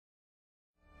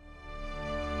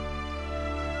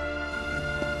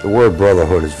The word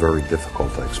brotherhood is very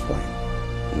difficult to explain.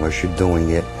 Unless you're doing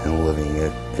it and living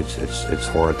it, it's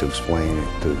hard to explain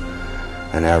it to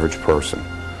an average person.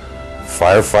 A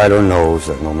firefighter knows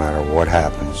that no matter what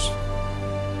happens,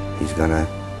 his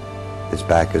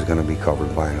back is gonna be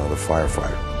covered by another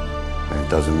firefighter. And it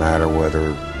doesn't matter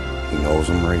whether he knows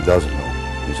him or he doesn't know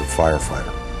him. He's a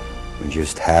firefighter. And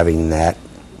just having that,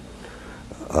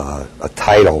 a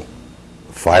title,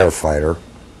 firefighter,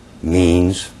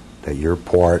 means that you're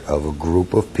part of a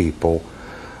group of people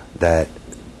that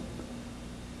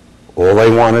all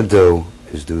they want to do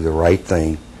is do the right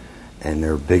thing, and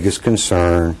their biggest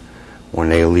concern when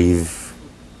they leave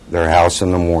their house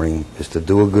in the morning is to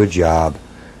do a good job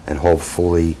and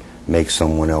hopefully make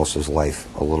someone else's life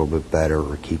a little bit better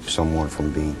or keep someone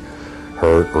from being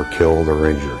hurt or killed or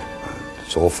injured.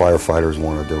 That's all firefighters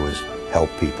want to do, is help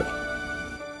people.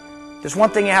 There's one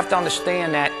thing you have to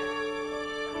understand, that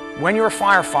when you're a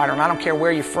firefighter, and I don't care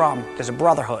where you're from, there's a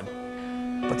brotherhood.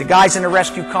 But the guys in the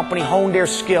rescue company honed their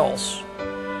skills.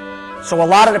 So a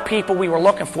lot of the people we were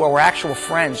looking for were actual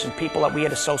friends and people that we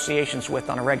had associations with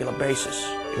on a regular basis.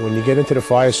 When you get into the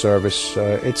fire service,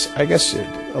 I guess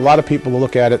a lot of people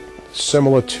look at it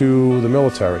similar to the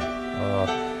military.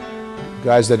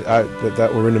 Guys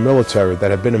that were in the military, that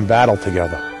have been in battle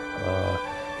together.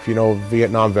 If you know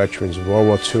Vietnam veterans, World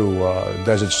War II,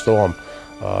 Desert Storm,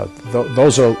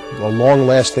 those are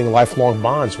long-lasting, lifelong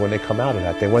bonds when they come out of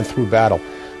that. They went through battle.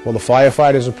 Well, the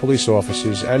firefighters and police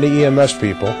officers and the EMS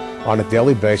people on a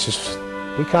daily basis,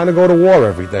 we kind of go to war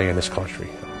every day in this country.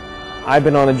 I've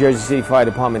been on the Jersey City Fire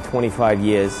Department 25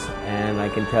 years, and I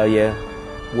can tell you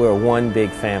we're one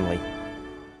big family.